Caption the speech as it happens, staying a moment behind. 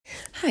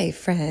Hi,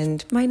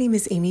 friend. My name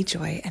is Amy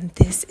Joy, and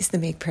this is the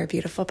Make Prayer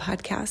Beautiful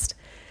podcast.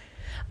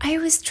 I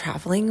was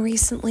traveling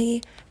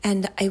recently,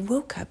 and I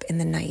woke up in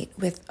the night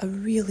with a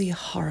really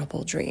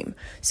horrible dream.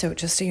 So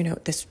just so you know,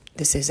 this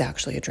is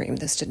actually a dream.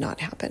 This did not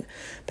happen.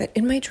 But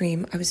in my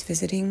dream, I was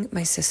visiting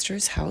my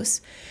sister's house,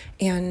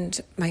 and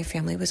my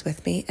family was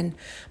with me, and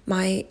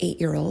my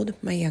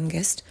 8-year-old, my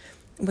youngest,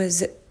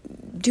 was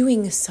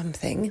doing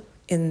something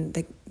in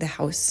the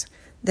house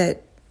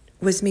that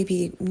was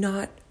maybe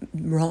not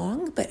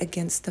wrong, but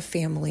against the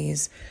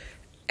family's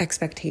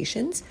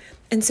expectations.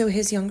 And so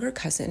his younger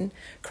cousin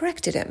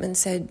corrected him and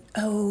said,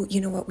 "Oh, you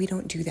know what? We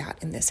don't do that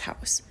in this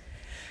house."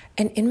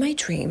 And in my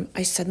dream,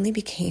 I suddenly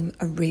became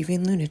a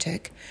raving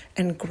lunatic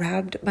and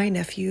grabbed my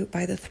nephew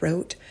by the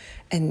throat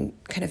and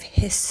kind of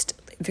hissed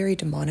very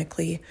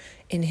demonically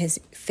in his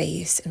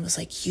face and was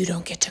like, "You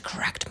don't get to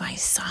correct my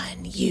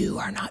son. You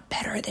are not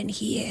better than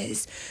he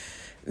is."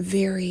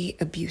 Very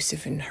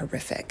abusive and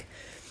horrific.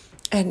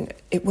 And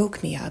it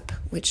woke me up,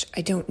 which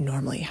I don't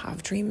normally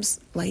have dreams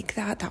like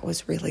that. That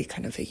was really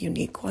kind of a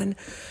unique one.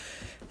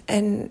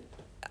 And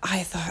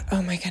I thought,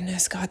 oh my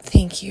goodness, God,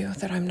 thank you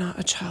that I'm not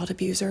a child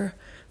abuser.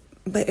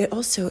 But it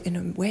also, in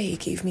a way,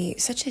 gave me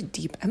such a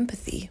deep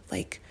empathy.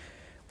 Like,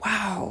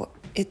 wow,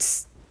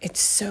 it's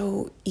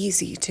so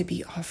easy to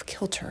be off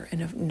kilter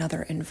in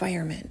another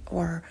environment.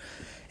 Or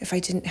if I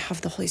didn't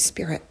have the Holy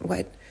Spirit,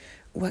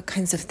 what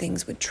kinds of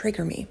things would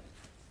trigger me?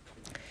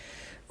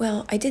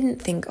 Well, I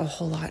didn't think a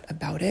whole lot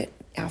about it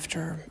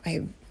after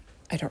I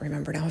don't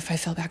remember now if I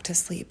fell back to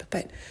sleep,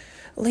 but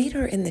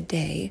later in the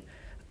day,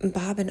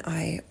 Bob and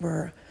I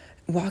were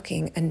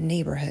walking a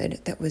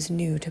neighborhood that was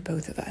new to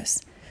both of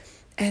us.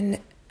 And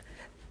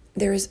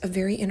there's a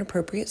very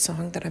inappropriate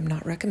song that I'm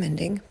not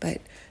recommending, but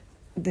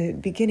the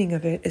beginning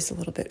of it is a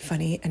little bit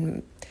funny,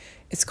 and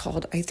it's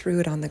called "I Threw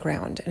It on the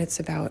Ground," and it's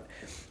about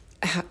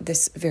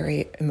this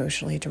very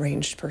emotionally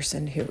deranged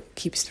person who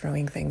keeps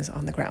throwing things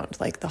on the ground,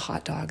 like the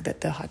hot dog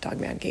that the hot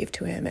dog man gave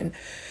to him. And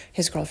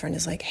his girlfriend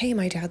is like, "Hey,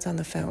 my dad's on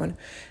the phone,"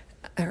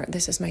 or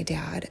 "This is my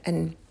dad."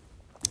 And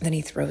then he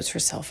throws her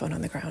cell phone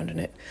on the ground and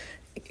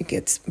it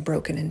gets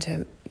broken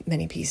into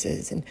many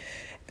pieces. And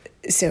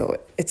so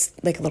it's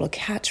like a little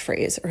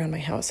catchphrase around my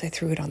house: "I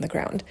threw it on the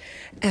ground."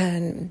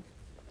 And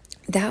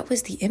that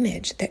was the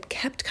image that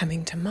kept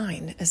coming to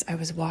mind as I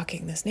was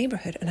walking this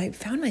neighborhood. And I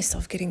found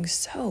myself getting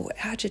so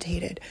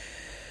agitated.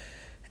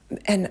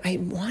 And I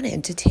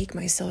wanted to take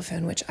my cell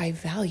phone, which I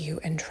value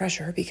and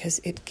treasure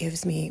because it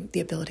gives me the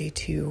ability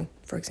to,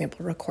 for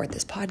example, record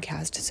this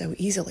podcast so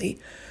easily.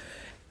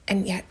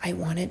 And yet I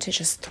wanted to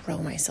just throw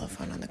my cell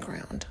phone on the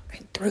ground. I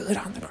threw it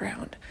on the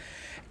ground.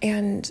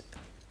 And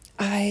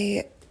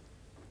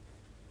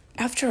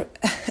after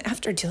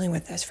dealing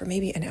with this for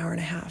maybe an hour and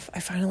a half, I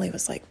finally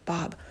was like,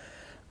 "Bob,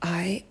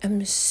 I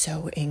am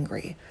so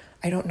angry.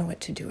 I don't know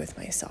what to do with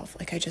myself.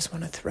 Like, I just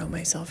want to throw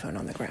my cell phone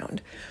on the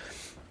ground."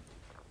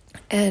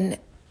 And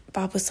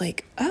Bob was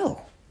like,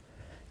 "Oh,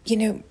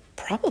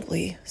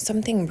 probably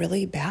something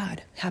really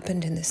bad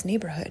happened in this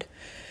neighborhood."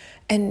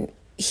 And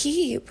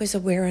he was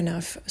aware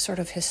enough, sort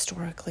of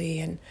historically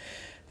and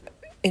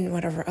in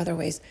whatever other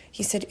ways.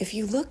 He said, "If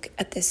you look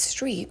at this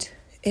street,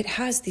 it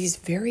has these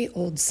very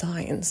old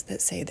signs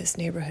that say this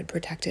neighborhood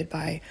protected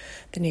by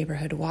the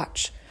Neighborhood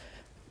Watch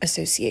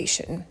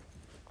Association."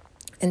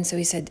 And so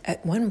he said,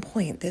 at one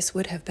point, this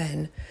would have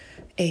been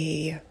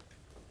a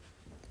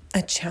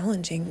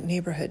challenging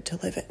neighborhood to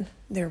live in.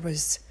 There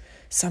was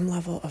some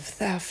level of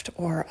theft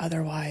or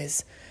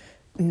otherwise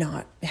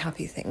not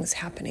happy things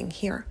happening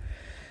here,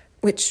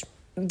 which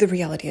the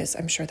reality is,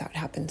 I'm sure that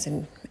happens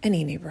in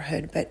any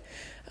neighborhood, but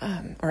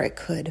or it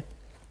could,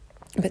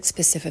 but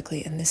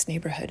specifically in this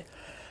neighborhood.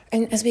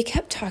 And as we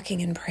kept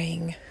talking and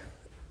praying,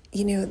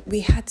 we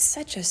had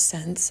such a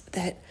sense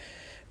that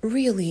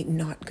really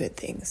not good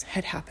things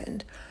had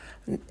happened,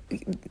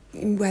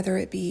 whether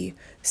it be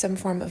some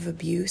form of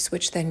abuse,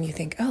 which then you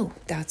think, oh,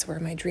 that's where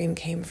my dream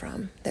came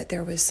from, that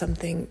there was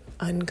something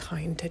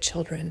unkind to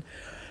children,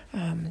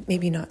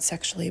 maybe not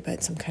sexually,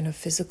 but some kind of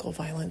physical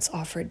violence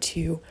offered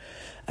to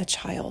a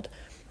child.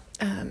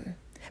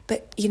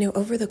 But,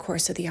 over the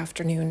course of the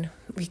afternoon,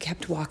 we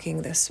kept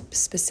walking this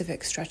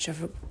specific stretch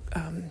of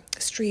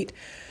street,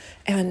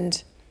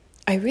 and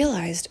I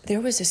realized there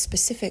was a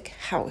specific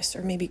house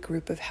or maybe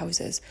group of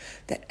houses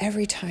that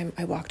every time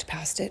I walked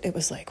past it, it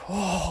was like,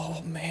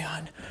 oh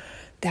man,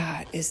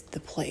 that is the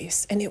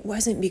place. And it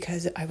wasn't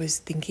because I was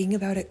thinking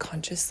about it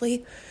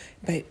consciously,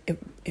 but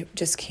it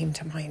just came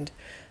to mind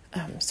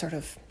sort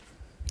of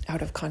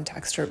out of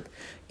context, or,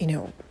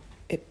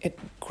 it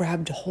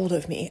grabbed hold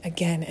of me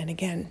again and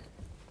again.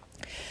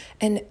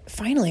 And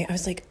finally I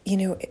was like,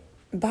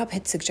 Bob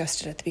had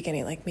suggested at the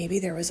beginning, like maybe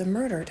there was a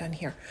murder done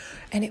here.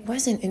 And it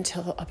wasn't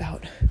until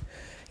about,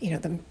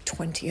 the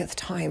 20th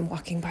time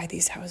walking by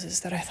these houses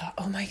that I thought,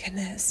 oh my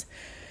goodness,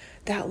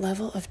 that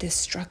level of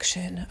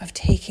destruction, of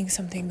taking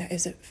something that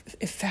is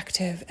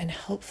effective and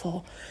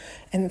helpful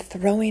and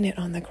throwing it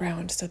on the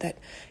ground so that,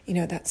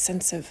 that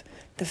sense of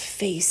the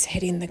face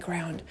hitting the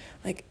ground,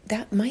 like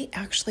that might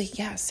actually,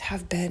 yes,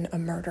 have been a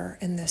murder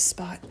in this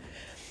spot.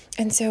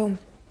 And so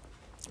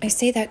I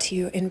say that to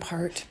you in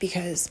part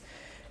because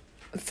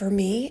for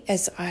me,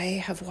 as I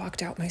have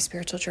walked out my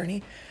spiritual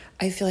journey,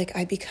 I feel like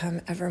I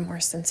become ever more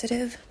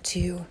sensitive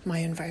to my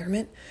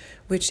environment,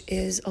 which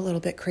is a little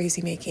bit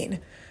crazy making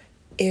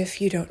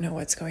if you don't know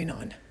what's going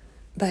on.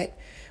 But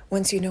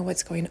once you know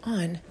what's going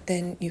on,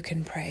 then you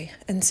can pray.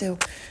 And so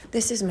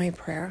this is my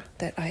prayer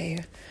that I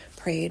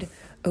prayed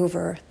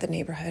over the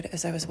neighborhood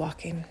as I was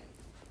walking.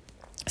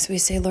 So we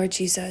say, Lord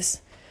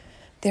Jesus,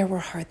 there were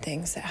hard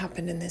things that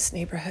happened in this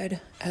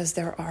neighborhood, as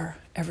there are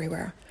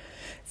everywhere.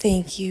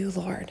 Thank you,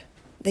 Lord,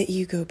 that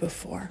you go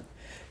before.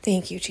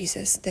 Thank you,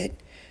 Jesus, that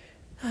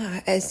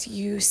as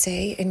you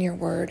say in your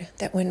word,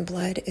 that when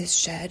blood is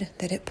shed,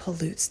 that it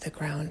pollutes the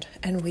ground.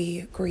 And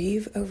we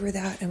grieve over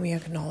that and we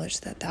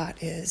acknowledge that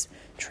that is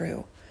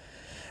true.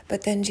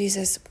 But then,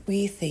 Jesus,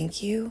 we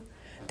thank you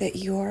that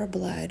your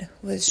blood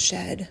was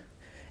shed,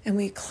 and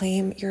we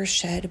claim your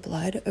shed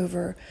blood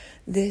over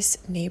this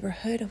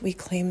neighborhood. We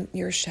claim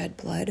your shed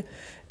blood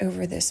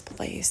over this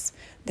place,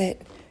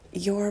 that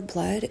your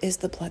blood is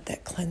the blood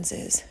that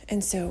cleanses.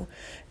 And so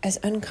as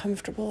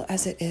uncomfortable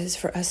as it is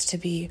for us to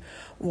be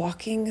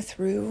walking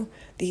through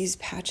these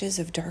patches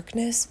of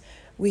darkness,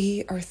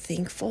 we are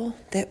thankful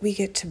that we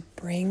get to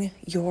bring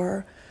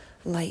your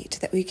light,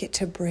 that we get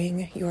to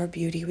bring your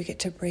beauty, we get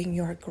to bring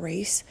your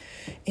grace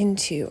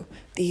into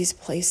these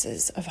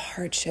places of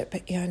hardship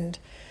and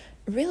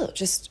real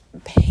just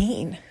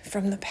pain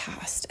from the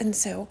past. And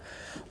so,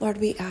 Lord,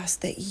 we ask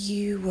that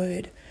you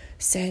would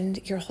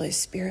send your Holy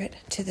Spirit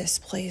to this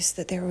place,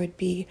 that there would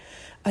be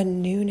a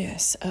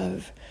newness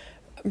of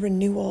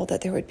renewal, that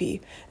there would be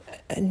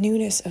a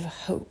newness of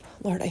hope.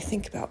 Lord, I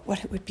think about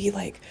what it would be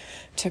like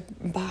to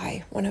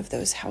buy one of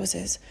those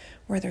houses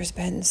where there's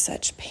been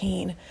such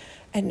pain,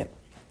 and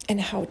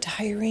how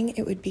tiring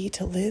it would be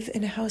to live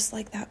in a house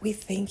like that. We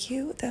thank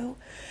you, though,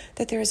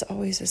 that there is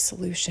always a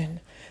solution,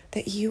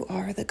 that you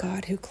are the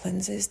God who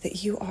cleanses,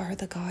 that you are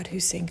the God who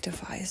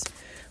sanctifies.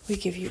 We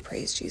give you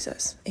praise,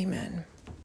 Jesus. Amen.